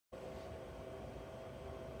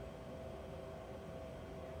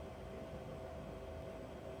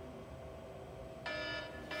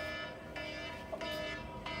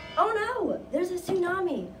there's a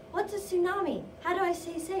tsunami. What's a tsunami? How do I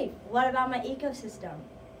stay safe? What about my ecosystem?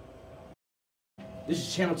 This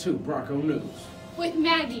is Channel 2 Bronco News. With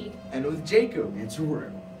Maggie. And with Jacob. And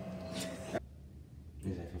Terrell.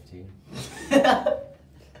 Is that 15?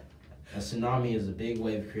 A tsunami is a big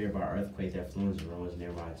wave created by an earthquake that floods and ruins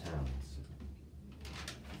nearby towns.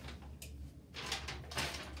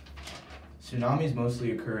 Tsunamis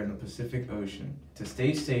mostly occur in the Pacific Ocean. To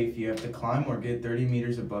stay safe, you have to climb or get 30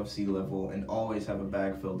 meters above sea level and always have a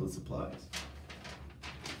bag filled with supplies.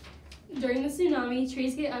 During the tsunami,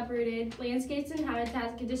 trees get uprooted, landscapes and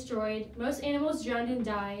habitats get destroyed, most animals drown and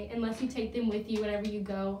die unless you take them with you whenever you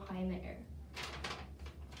go high in the air.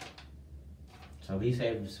 So be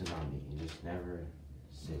safe with tsunami and just never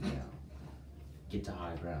sit down. Get to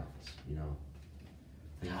high grounds, you know.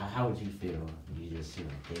 Like how would you feel if you just,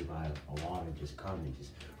 day by a water just come and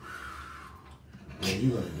just, what are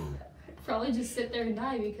you gonna do? Probably just sit there and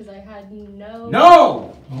die because I had no...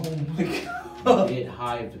 No! Oh my god. Get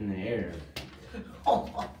high up in the air.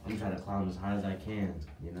 I'm trying to climb as high as I can,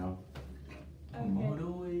 you know.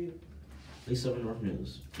 Okay. Lisa of North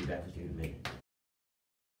News. Be back with you in a minute.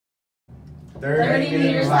 30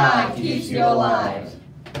 meters high keeps you alive.